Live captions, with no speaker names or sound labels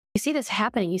You see this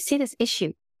happening, you see this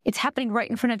issue, it's happening right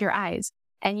in front of your eyes,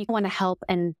 and you want to help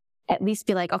and at least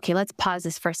be like, okay, let's pause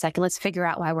this for a second. Let's figure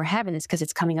out why we're having this because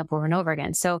it's coming up over and over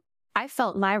again. So I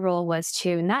felt my role was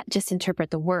to not just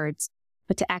interpret the words,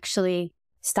 but to actually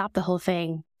stop the whole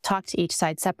thing, talk to each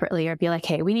side separately, or be like,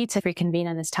 hey, we need to reconvene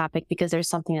on this topic because there's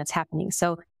something that's happening.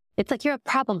 So it's like you're a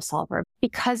problem solver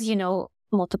because you know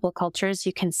multiple cultures.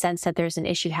 You can sense that there's an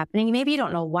issue happening. Maybe you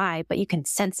don't know why, but you can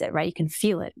sense it, right? You can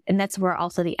feel it. And that's where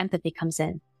also the empathy comes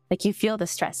in. Like you feel the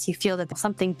stress, you feel that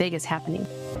something big is happening.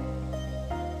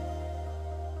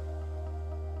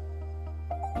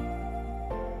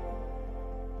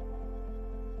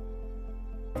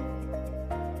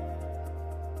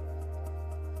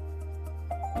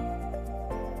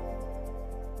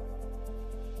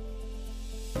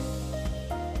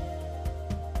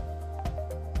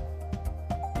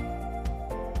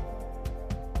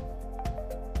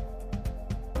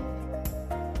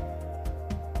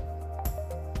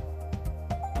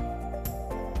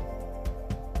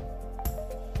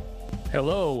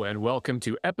 Hello, and welcome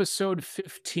to episode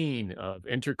 15 of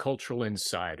Intercultural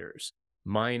Insiders.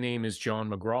 My name is John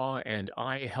McGraw, and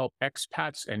I help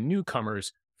expats and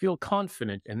newcomers feel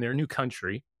confident in their new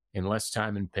country in less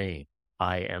time and pain.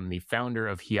 I am the founder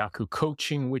of Hyaku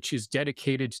Coaching, which is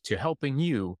dedicated to helping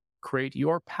you create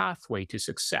your pathway to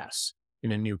success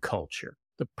in a new culture.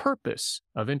 The purpose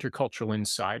of Intercultural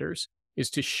Insiders is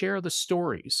to share the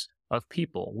stories of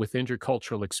people with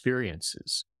intercultural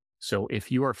experiences. So if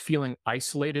you are feeling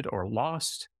isolated or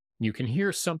lost, you can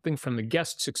hear something from the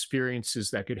guests'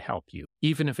 experiences that could help you,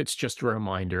 even if it's just a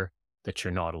reminder that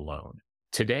you're not alone.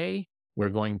 Today, we're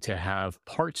going to have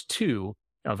part 2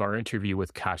 of our interview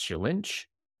with Kasia Lynch,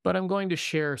 but I'm going to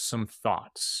share some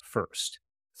thoughts first.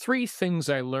 3 things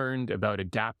I learned about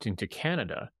adapting to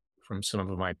Canada from some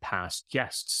of my past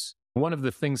guests. One of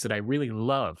the things that I really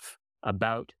love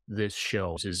about this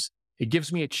show is it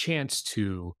gives me a chance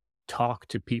to talk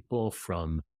to people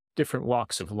from different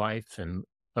walks of life and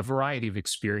a variety of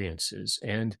experiences.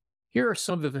 And here are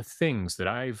some of the things that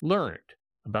I've learned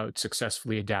about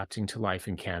successfully adapting to life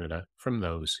in Canada from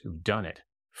those who've done it.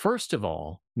 First of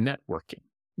all, networking.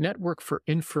 Network for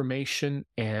information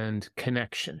and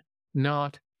connection,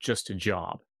 not just a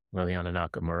job. Liliana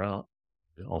Nakamura,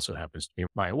 who also happens to be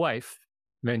my wife,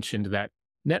 mentioned that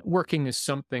networking is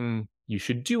something you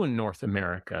should do in North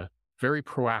America very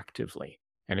proactively.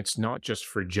 And it's not just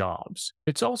for jobs.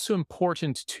 It's also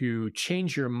important to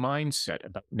change your mindset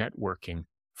about networking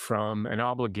from an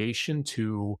obligation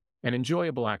to an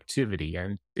enjoyable activity.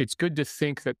 And it's good to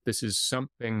think that this is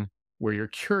something where you're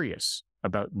curious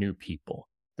about new people,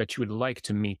 that you would like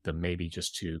to meet them, maybe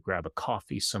just to grab a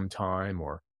coffee sometime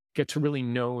or get to really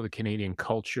know the Canadian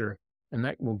culture. And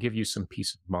that will give you some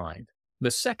peace of mind.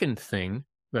 The second thing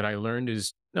that I learned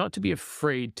is not to be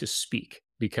afraid to speak,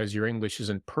 because your English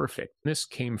isn't perfect. This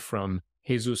came from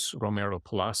Jesus Romero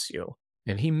Palacio,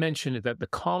 and he mentioned that the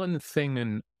common thing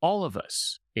in all of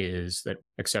us is that,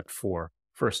 except for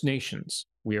First Nations,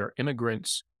 we are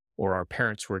immigrants or our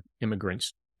parents were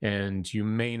immigrants, and you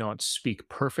may not speak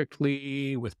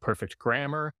perfectly with perfect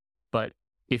grammar, but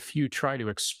if you try to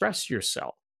express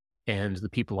yourself and the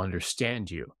people understand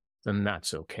you, then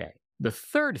that's okay. The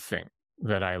third thing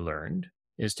that I learned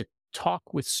is to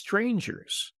talk with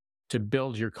strangers to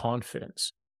build your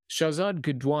confidence. Shahzad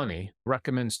Gidwani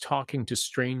recommends talking to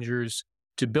strangers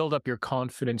to build up your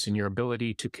confidence in your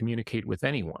ability to communicate with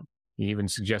anyone. He even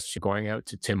suggests you going out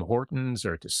to Tim Hortons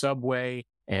or to Subway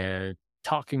and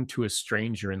talking to a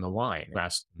stranger in the line.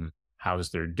 Ask them, how's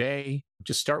their day?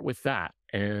 Just start with that.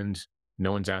 And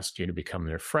no one's asked you to become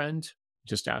their friend.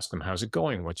 Just ask them, how's it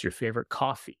going? What's your favorite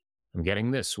coffee? I'm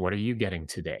getting this. What are you getting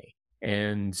today?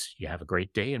 And you have a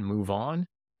great day and move on.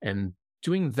 And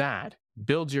doing that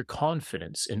builds your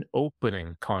confidence in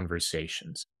opening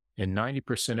conversations. And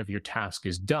 90% of your task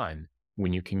is done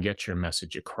when you can get your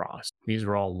message across. These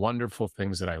are all wonderful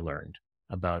things that I learned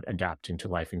about adapting to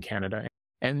life in Canada.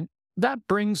 And that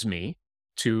brings me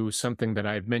to something that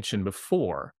I've mentioned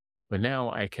before, but now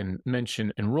I can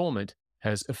mention enrollment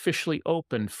has officially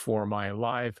opened for my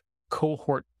live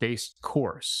cohort-based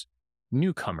course,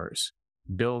 Newcomers,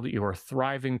 Build Your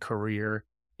Thriving Career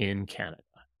in Canada.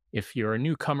 If you're a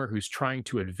newcomer who's trying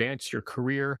to advance your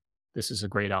career, this is a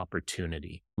great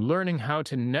opportunity. Learning how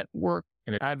to network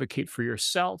and advocate for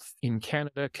yourself in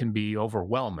Canada can be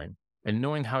overwhelming, and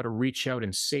knowing how to reach out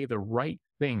and say the right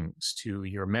things to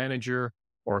your manager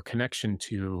or connection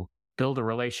to build a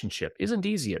relationship isn't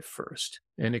easy at first,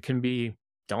 and it can be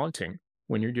daunting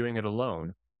when you're doing it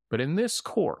alone. But in this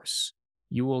course,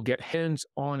 you will get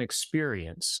hands-on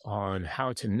experience on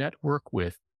how to network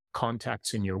with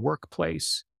contacts in your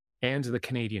workplace and the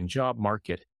Canadian job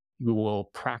market. You will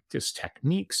practice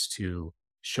techniques to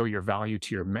show your value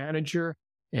to your manager,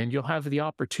 and you'll have the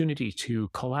opportunity to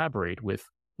collaborate with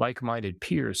like-minded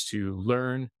peers to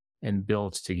learn and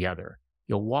build together.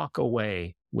 You'll walk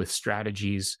away with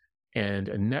strategies and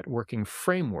a networking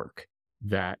framework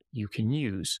that you can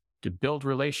use to build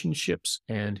relationships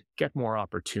and get more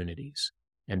opportunities.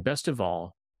 And best of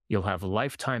all, you'll have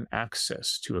lifetime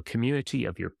access to a community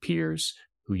of your peers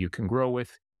who you can grow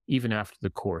with even after the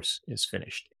course is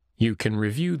finished. You can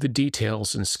review the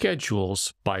details and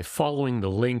schedules by following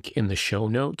the link in the show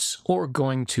notes or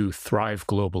going to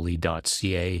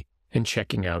thriveglobally.ca and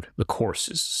checking out the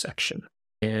courses section.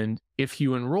 And if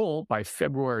you enroll by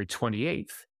February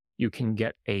 28th, you can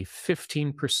get a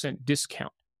 15%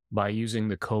 discount by using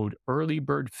the code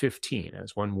EARLYBIRD15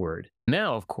 as one word.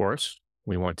 Now, of course,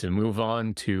 we want to move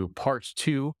on to part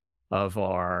 2 of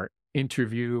our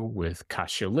interview with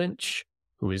Kasia Lynch,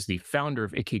 who is the founder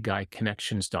of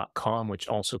IkigaiConnections.com, which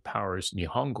also powers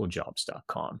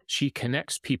NihongoJobs.com. She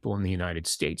connects people in the United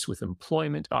States with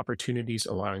employment opportunities,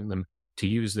 allowing them to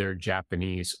use their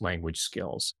Japanese language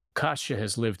skills. Kasia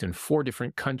has lived in 4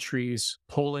 different countries: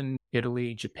 Poland,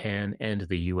 Italy, Japan, and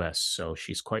the US, so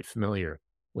she's quite familiar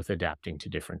with adapting to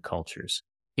different cultures.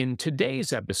 In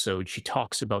today's episode, she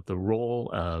talks about the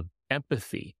role of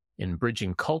empathy in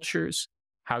bridging cultures,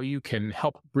 how you can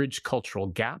help bridge cultural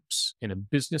gaps in a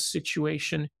business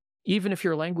situation, even if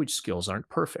your language skills aren't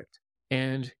perfect,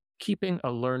 and keeping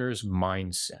a learner's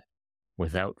mindset.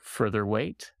 Without further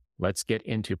wait, let's get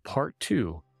into part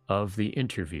 2 of the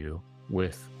interview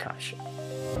with Kasia.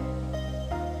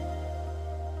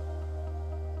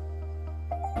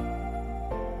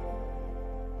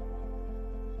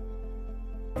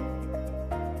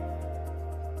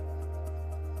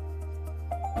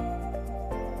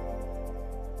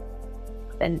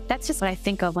 And that's just what I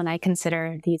think of when I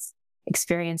consider these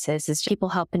experiences, is people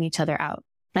helping each other out.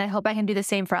 And I hope I can do the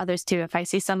same for others too. If I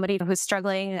see somebody who's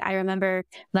struggling, I remember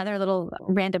another little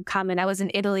random comment. I was in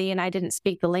Italy and I didn't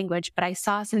speak the language, but I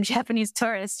saw some Japanese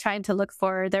tourists trying to look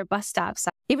for their bus stops.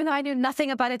 Even though I knew nothing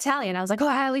about Italian, I was like, oh,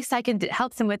 at least I can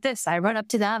help them with this. I run up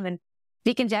to them and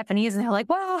speak in Japanese and they're like,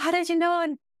 wow, how did you know?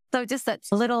 And so just that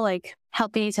little like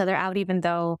helping each other out, even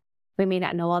though we may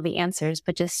not know all the answers,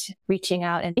 but just reaching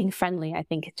out and being friendly, I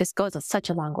think it just goes such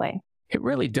a long way. It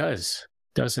really does,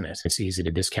 doesn't it? It's easy to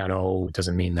discount, oh, it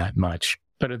doesn't mean that much.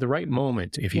 But at the right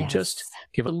moment, if you just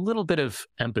give a little bit of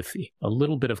empathy, a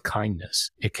little bit of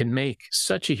kindness, it can make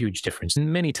such a huge difference.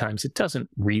 And many times it doesn't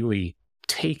really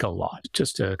take a lot,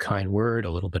 just a kind word,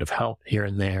 a little bit of help here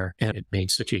and there. And it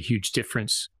made such a huge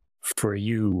difference for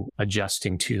you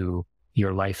adjusting to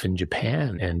your life in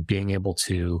Japan and being able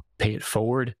to pay it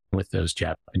forward with those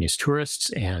Japanese tourists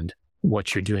and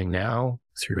what you're doing now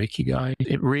through Ikigai.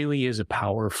 It really is a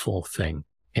powerful thing,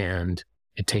 and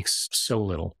it takes so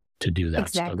little to do that.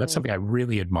 Exactly. So that's something I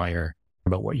really admire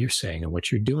about what you're saying and what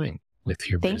you're doing with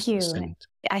your business. Thank you.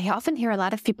 I often hear a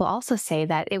lot of people also say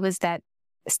that it was that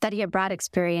study abroad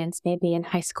experience, maybe in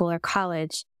high school or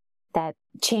college, that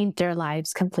changed their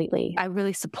lives completely. I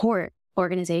really support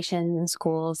organizations and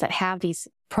schools that have these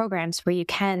programs where you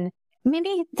can, maybe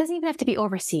it doesn't even have to be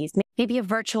overseas, maybe a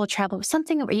virtual travel,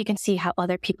 something where you can see how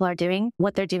other people are doing,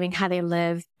 what they're doing, how they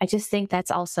live. I just think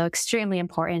that's also extremely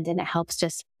important. And it helps,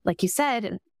 just like you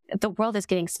said, the world is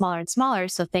getting smaller and smaller.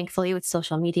 So thankfully with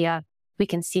social media, we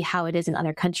can see how it is in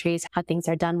other countries, how things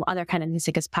are done, what other kind of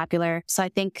music is popular. So I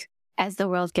think as the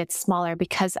world gets smaller,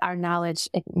 because our knowledge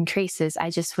increases,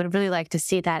 I just would really like to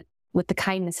see that with the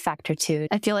kindness factor too.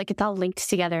 I feel like it's all linked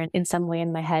together in some way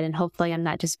in my head. And hopefully I'm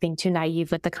not just being too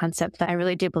naive with the concept, but I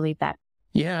really do believe that.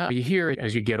 Yeah, you hear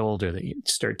as you get older that you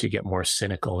start to get more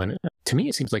cynical. And to me,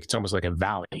 it seems like it's almost like a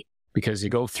valley, because you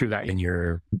go through that in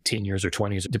your teen years or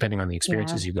 20s, depending on the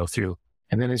experiences you go through.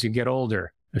 And then as you get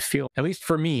older, I feel, at least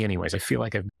for me anyways, I feel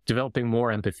like I'm developing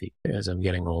more empathy as I'm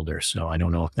getting older. So I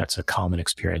don't know if that's a common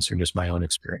experience or just my own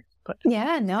experience. But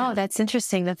yeah, no, that's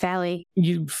interesting. The valley.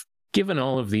 You've given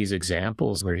all of these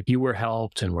examples where you were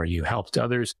helped and where you helped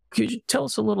others. Could you tell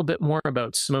us a little bit more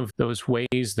about some of those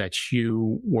ways that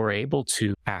you were able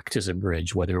to act as a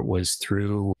bridge, whether it was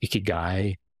through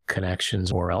Ikigai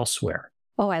connections or elsewhere?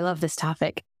 Oh, I love this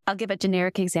topic. I'll give a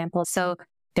generic example. So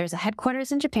there's a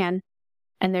headquarters in Japan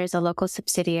and there's a local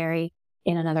subsidiary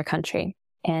in another country.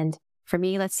 And for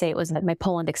me, let's say it was my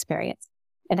Poland experience.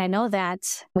 And I know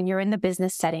that when you're in the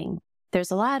business setting, there's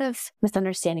a lot of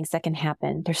misunderstandings that can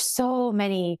happen. There's so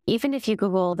many, even if you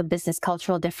Google the business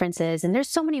cultural differences, and there's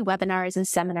so many webinars and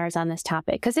seminars on this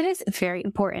topic, because it is very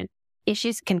important.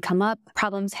 issues can come up,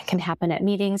 problems can happen at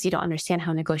meetings. You don't understand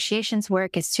how negotiations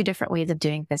work. It's two different ways of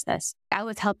doing business. I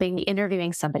was helping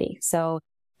interviewing somebody. So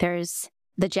there's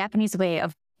the Japanese way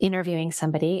of interviewing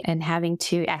somebody and having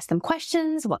to ask them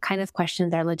questions, what kind of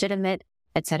questions are legitimate,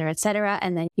 et cetera, et cetera.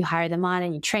 And then you hire them on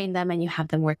and you train them and you have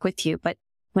them work with you. But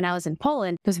when I was in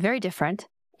Poland, it was very different.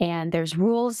 And there's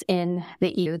rules in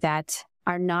the EU that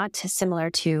are not similar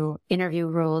to interview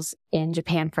rules in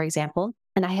Japan, for example.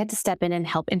 And I had to step in and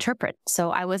help interpret.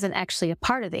 So I wasn't actually a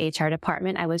part of the HR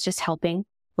department. I was just helping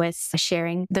with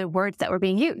sharing the words that were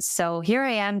being used. So here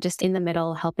I am just in the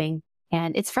middle helping.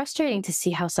 And it's frustrating to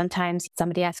see how sometimes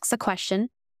somebody asks a question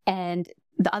and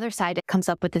the other side comes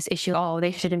up with this issue. Oh,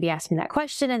 they shouldn't be asking that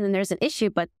question. And then there's an issue,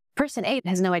 but person A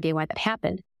has no idea why that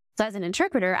happened. So as an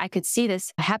interpreter, I could see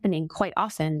this happening quite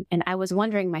often. And I was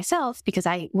wondering myself, because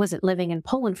I wasn't living in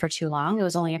Poland for too long. It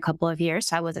was only a couple of years.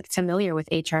 So I wasn't familiar with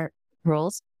HR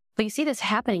rules. But you see this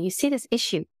happening. You see this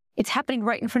issue. It's happening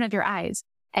right in front of your eyes.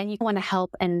 And you want to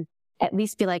help and at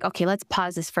least be like, okay, let's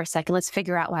pause this for a second. Let's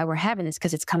figure out why we're having this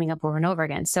because it's coming up over and over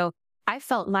again. So I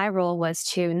felt my role was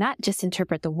to not just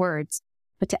interpret the words,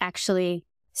 but to actually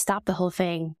stop the whole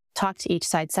thing, talk to each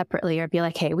side separately, or be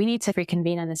like, hey, we need to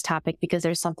reconvene on this topic because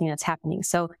there's something that's happening.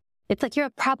 So it's like you're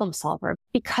a problem solver.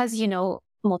 Because you know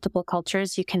multiple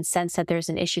cultures, you can sense that there's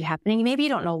an issue happening. Maybe you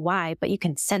don't know why, but you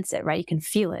can sense it, right? You can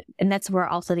feel it. And that's where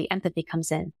also the empathy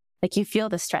comes in. Like you feel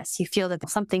the stress, you feel that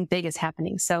something big is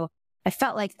happening. So I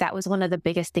felt like that was one of the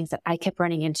biggest things that I kept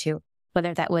running into,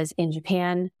 whether that was in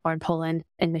Japan or in Poland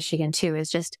and Michigan too,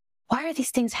 is just, why are these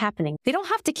things happening? They don't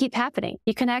have to keep happening.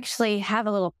 You can actually have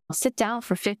a little sit down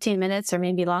for 15 minutes or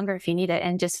maybe longer if you need it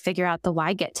and just figure out the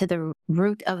why, get to the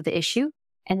root of the issue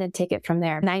and then take it from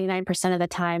there. 99% of the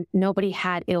time, nobody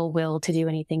had ill will to do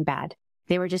anything bad.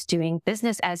 They were just doing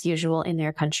business as usual in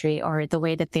their country or the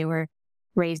way that they were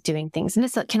raised doing things. And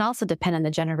this can also depend on the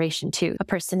generation too. A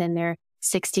person in their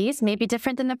 60s may be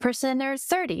different than the person in their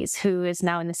 30s who is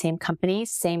now in the same company,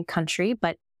 same country,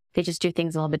 but they just do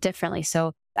things a little bit differently.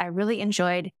 So I really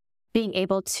enjoyed being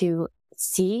able to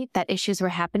see that issues were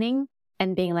happening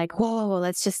and being like, whoa,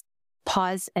 let's just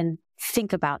pause and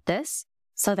think about this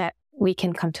so that we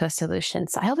can come to a solution.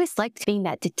 So I always liked being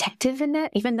that detective in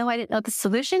that. Even though I didn't know the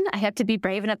solution, I had to be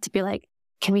brave enough to be like,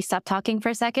 can we stop talking for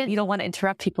a second? You don't want to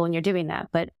interrupt people when you're doing that.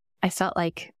 But I felt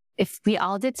like if we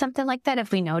all did something like that,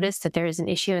 if we noticed that there is an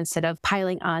issue, instead of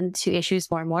piling on to issues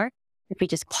more and more, if we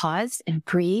just paused and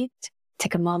breathed,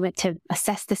 take a moment to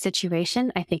assess the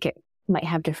situation, I think it might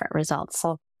have different results.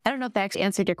 So I don't know if that actually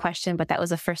answered your question, but that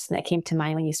was the first thing that came to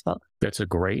mind when you spoke. That's a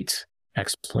great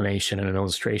explanation and an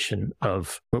illustration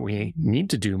of what we need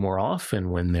to do more often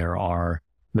when there are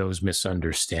those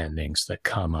misunderstandings that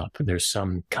come up. There's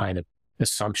some kind of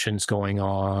assumptions going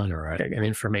on or an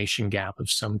information gap of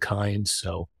some kind.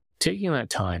 So taking that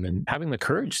time and having the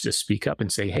courage to speak up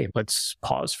and say, hey, let's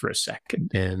pause for a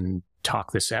second and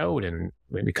talk this out and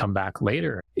maybe come back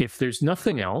later. If there's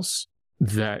nothing else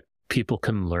that people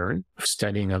can learn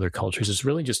studying other cultures, is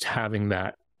really just having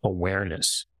that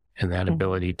awareness and that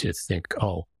ability to think,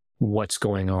 oh, what's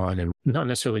going on, and not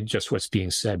necessarily just what's being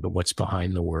said, but what's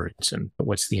behind the words and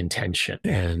what's the intention.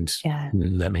 And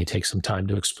that may take some time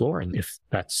to explore. And if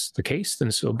that's the case,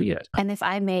 then so be it. And if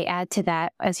I may add to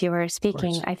that, as you were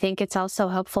speaking, I think it's also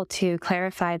helpful to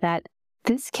clarify that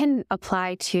this can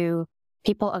apply to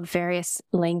people of various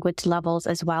language levels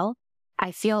as well.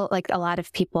 I feel like a lot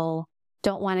of people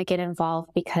don't want to get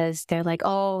involved because they're like,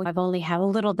 oh, I've only had a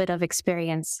little bit of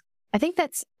experience. I think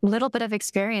that's little bit of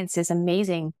experience is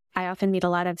amazing. I often meet a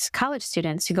lot of college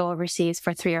students who go overseas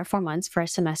for 3 or 4 months for a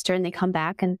semester, and they come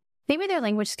back and maybe their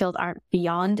language skills aren't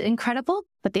beyond incredible,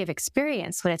 but they've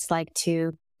experienced what it's like to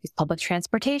use public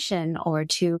transportation or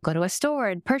to go to a store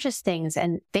and purchase things.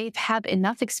 And they've had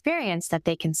enough experience that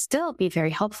they can still be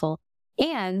very helpful.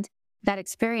 And that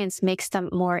experience makes them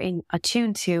more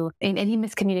attuned to any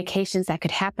miscommunications that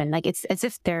could happen. Like it's as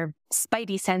if their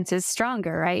spidey sense is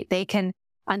stronger, right? They can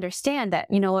understand that,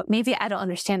 you know what, maybe I don't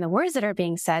understand the words that are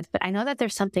being said, but I know that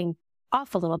there's something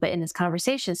off a little bit in this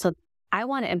conversation. So I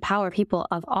want to empower people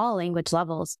of all language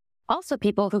levels, also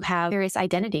people who have various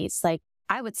identities. Like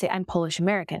I would say I'm Polish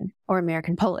American or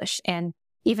American Polish. And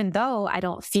even though I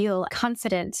don't feel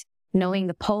confident knowing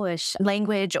the Polish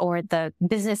language or the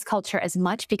business culture as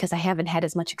much because I haven't had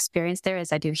as much experience there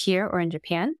as I do here or in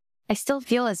Japan, I still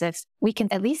feel as if we can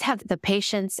at least have the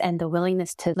patience and the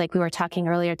willingness to, like we were talking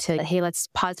earlier, to, hey, let's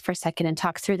pause for a second and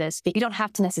talk through this. You don't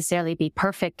have to necessarily be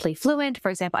perfectly fluent. For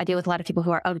example, I deal with a lot of people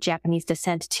who are of Japanese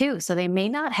descent too. So they may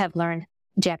not have learned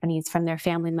Japanese from their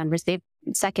family members. They've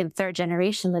second, third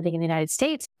generation living in the United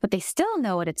States, but they still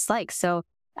know what it's like. So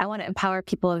I want to empower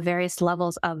people of various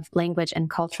levels of language and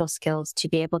cultural skills to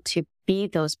be able to be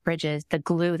those bridges, the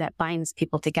glue that binds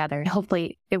people together.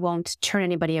 Hopefully it won't turn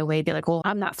anybody away, be like, well,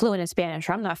 I'm not fluent in Spanish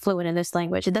or I'm not fluent in this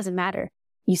language. It doesn't matter.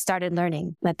 You started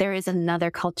learning that there is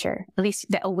another culture. At least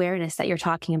the awareness that you're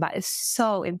talking about is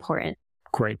so important.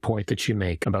 Great point that you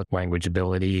make about language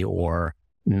ability or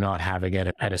not having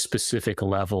it at a specific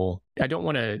level. I don't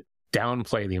want to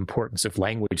downplay the importance of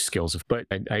language skills, but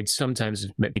I'd sometimes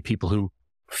met people who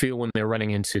feel when they're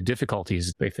running into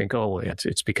difficulties, they think, oh,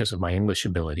 it's because of my English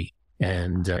ability.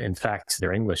 And in fact,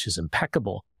 their English is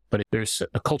impeccable, but there's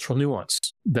a cultural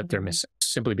nuance that they're missing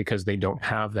simply because they don't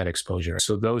have that exposure.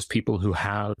 So those people who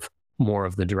have more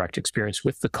of the direct experience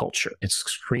with the culture, it's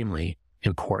extremely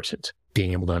important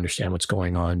being able to understand what's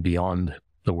going on beyond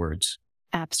the words.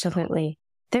 Absolutely.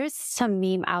 There's some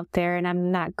meme out there, and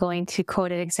I'm not going to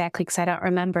quote it exactly because I don't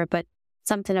remember, but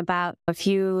something about if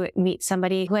you meet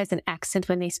somebody who has an accent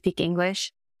when they speak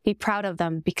English, be proud of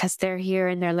them because they're here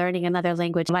and they're learning another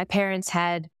language. My parents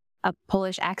had a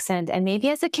Polish accent, and maybe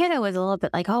as a kid I was a little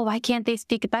bit like, oh, why can't they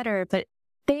speak better? But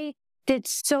they did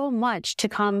so much to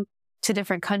come to a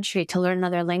different country to learn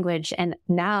another language. And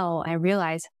now I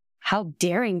realize how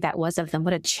daring that was of them,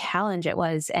 what a challenge it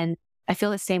was. And I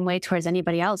feel the same way towards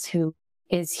anybody else who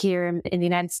is here in the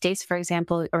United States, for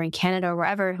example, or in Canada or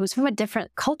wherever, who's from a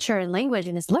different culture and language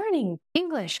and is learning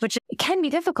English, which can be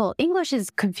difficult. English is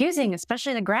confusing,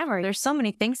 especially the grammar. There's so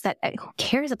many things that who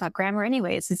cares about grammar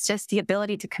anyways? It's just the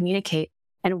ability to communicate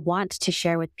and want to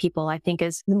share with people, I think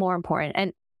is more important.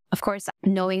 And of course,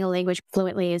 knowing a language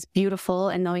fluently is beautiful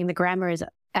and knowing the grammar is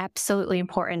absolutely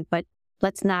important, but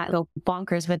let's not go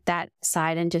bonkers with that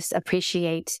side and just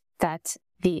appreciate that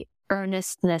the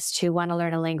earnestness to want to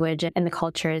learn a language and the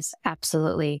culture is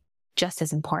absolutely just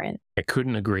as important. I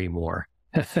couldn't agree more.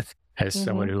 As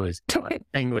someone who has taught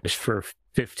English for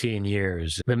 15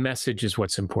 years, the message is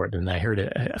what's important. And I heard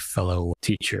a fellow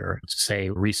teacher say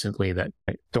recently that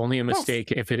it's only a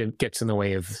mistake if it gets in the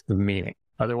way of the meaning.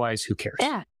 Otherwise, who cares?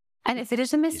 Yeah. And if it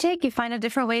is a mistake, you find a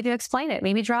different way to explain it.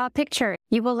 Maybe draw a picture.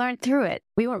 You will learn through it.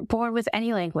 We weren't born with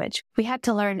any language. We had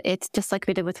to learn it just like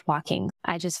we did with walking.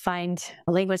 I just find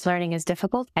language learning is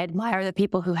difficult. I admire the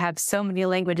people who have so many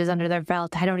languages under their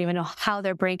belt. I don't even know how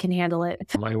their brain can handle it.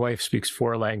 My wife speaks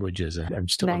 4 languages and I'm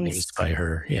still amazed by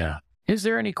her. Yeah. Is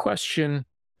there any question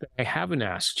that I haven't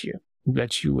asked you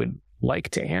that you would like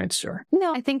to answer?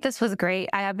 No, I think this was great.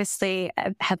 I obviously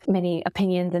have many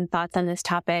opinions and thoughts on this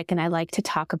topic, and I like to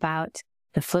talk about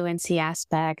the fluency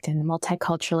aspect and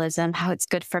multiculturalism, how it's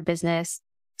good for business.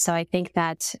 So I think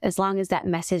that as long as that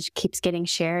message keeps getting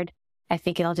shared, I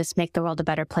think it'll just make the world a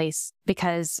better place,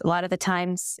 because a lot of the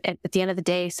times at the end of the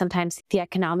day, sometimes the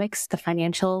economics, the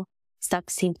financial stuff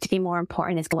seems to be more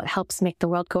important. It's what helps make the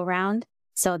world go round.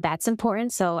 So that's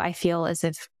important. So I feel as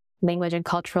if language and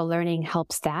cultural learning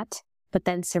helps that. But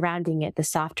then surrounding it, the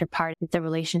softer part, the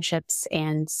relationships,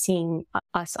 and seeing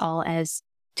us all as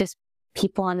just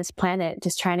people on this planet,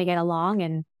 just trying to get along.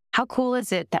 And how cool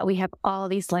is it that we have all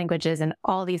these languages and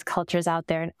all these cultures out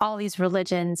there and all these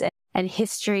religions and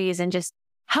histories, and just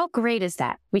how great is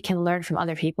that we can learn from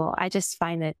other people? I just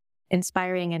find it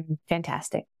inspiring and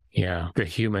fantastic. Yeah, the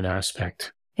human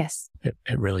aspect. Yes. It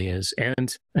really is.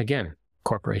 And again,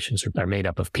 corporations are made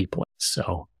up of people.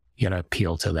 So you got to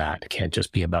appeal to that. It can't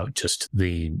just be about just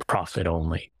the profit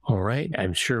only. All right.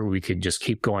 I'm sure we could just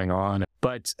keep going on.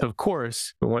 But of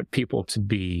course, we want people to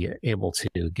be able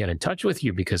to get in touch with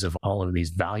you because of all of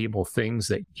these valuable things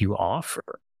that you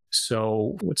offer.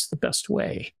 So what's the best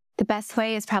way? The best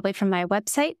way is probably from my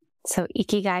website. So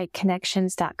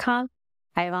ikigaiconnections.com.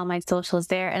 I have all my socials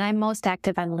there, and I'm most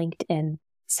active on LinkedIn.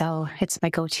 So it's my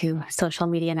go-to social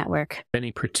media network.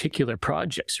 Any particular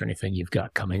projects or anything you've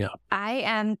got coming up? I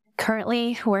am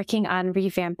currently working on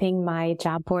revamping my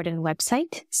job board and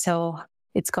website. So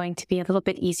it's going to be a little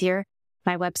bit easier.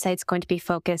 My website's going to be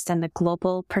focused on the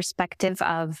global perspective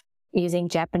of using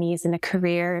Japanese in a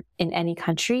career in any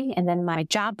country. And then my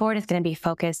job board is going to be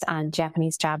focused on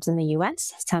Japanese jobs in the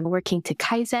US. So I'm working to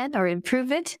Kaizen or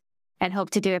improve it, and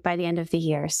hope to do it by the end of the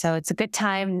year. So it's a good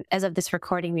time. As of this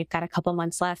recording, we've got a couple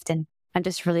months left, and I'm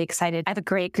just really excited. I have a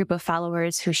great group of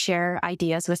followers who share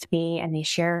ideas with me, and they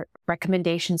share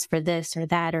recommendations for this or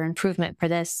that or improvement for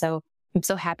this. So I'm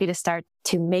so happy to start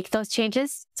to make those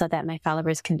changes so that my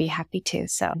followers can be happy too.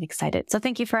 So I'm excited. So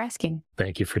thank you for asking.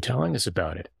 Thank you for telling us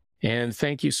about it. And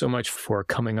thank you so much for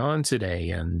coming on today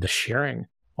and sharing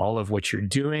all of what you're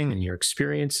doing and your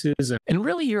experiences and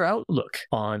really your outlook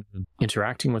on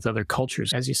interacting with other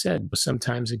cultures. As you said,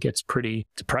 sometimes it gets pretty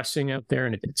depressing out there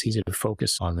and it's easy to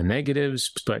focus on the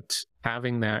negatives, but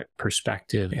having that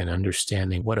perspective and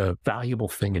understanding what a valuable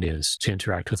thing it is to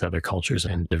interact with other cultures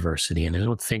and diversity. And I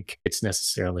don't think it's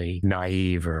necessarily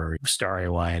naive or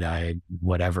starry-eyed,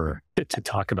 whatever, to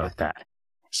talk about that.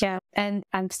 Yeah. And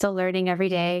I'm still learning every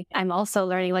day. I'm also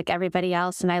learning like everybody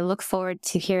else. And I look forward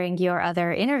to hearing your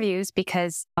other interviews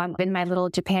because I'm in my little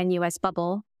Japan-US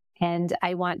bubble and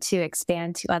I want to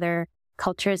expand to other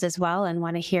cultures as well and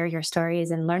want to hear your stories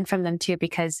and learn from them too,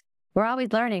 because we're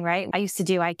always learning, right? I used to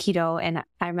do Aikido and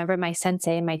I remember my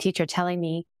sensei, my teacher telling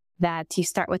me that you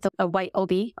start with a white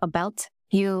obi, a belt,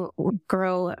 you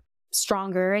grow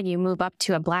stronger and you move up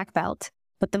to a black belt.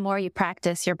 But the more you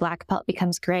practice, your black belt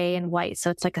becomes gray and white. So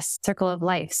it's like a circle of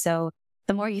life. So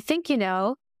the more you think you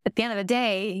know, at the end of the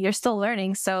day, you're still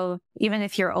learning. So even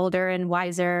if you're older and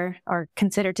wiser or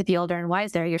considered to be older and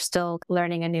wiser, you're still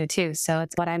learning anew too. So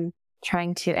it's what I'm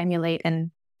trying to emulate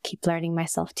and keep learning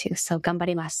myself too. So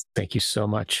gambarimasu. Thank you so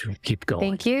much. Keep going.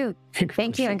 Thank you.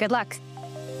 Thank you and good luck.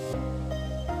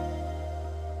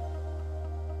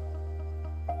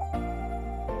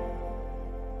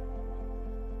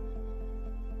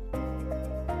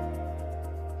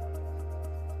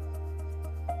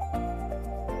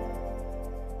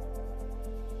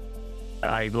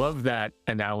 I love that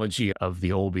analogy of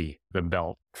the obi, the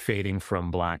belt, fading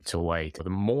from black to white. The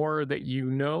more that you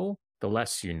know, the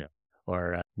less you know,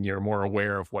 or you're more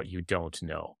aware of what you don't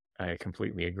know. I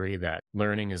completely agree that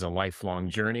learning is a lifelong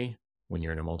journey. When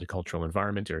you're in a multicultural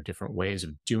environment, there are different ways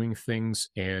of doing things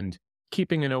and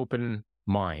keeping an open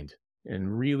mind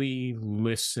and really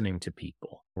listening to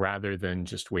people rather than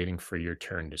just waiting for your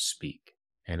turn to speak.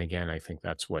 And again, I think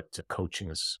that's what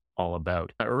coaching is all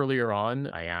about. Earlier on,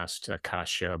 I asked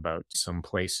Kasia about some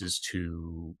places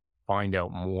to find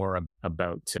out more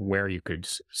about where you could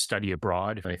study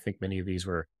abroad. I think many of these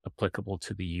were applicable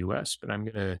to the US, but I'm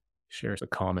going to share a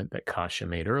comment that Kasia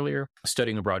made earlier.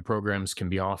 Studying abroad programs can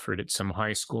be offered at some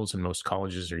high schools and most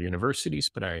colleges or universities,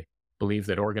 but I believe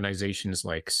that organizations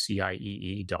like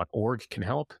CIEE.org can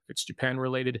help. If it's Japan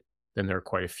related, then there are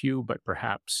quite a few, but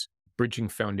perhaps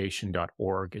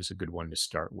bridgingfoundation.org is a good one to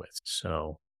start with.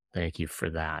 So thank you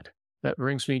for that. That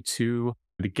brings me to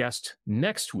the guest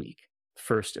next week,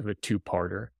 first of a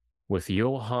two-parter with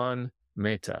Johan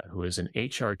Mehta, who is an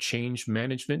HR change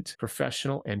management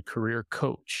professional and career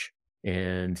coach.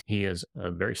 And he has a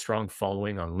very strong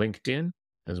following on LinkedIn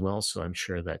as well. So I'm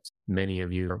sure that many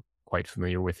of you are quite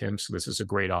familiar with him. So this is a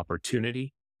great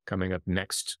opportunity coming up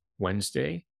next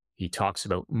Wednesday. He talks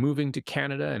about moving to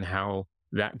Canada and how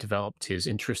that developed his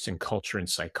interest in culture and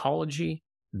psychology,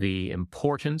 the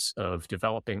importance of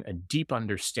developing a deep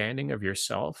understanding of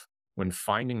yourself when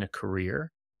finding a career,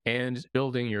 and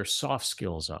building your soft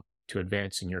skills up to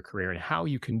advance in your career, and how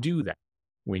you can do that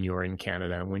when you're in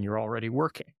Canada and when you're already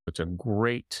working. It's a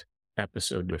great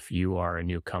episode if you are a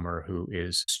newcomer who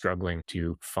is struggling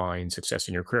to find success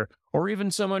in your career, or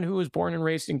even someone who was born and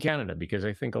raised in Canada, because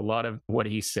I think a lot of what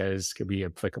he says could be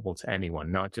applicable to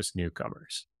anyone, not just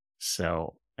newcomers.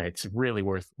 So it's really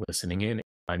worth listening in.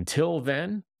 Until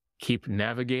then, keep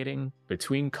navigating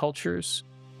between cultures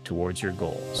towards your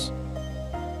goals.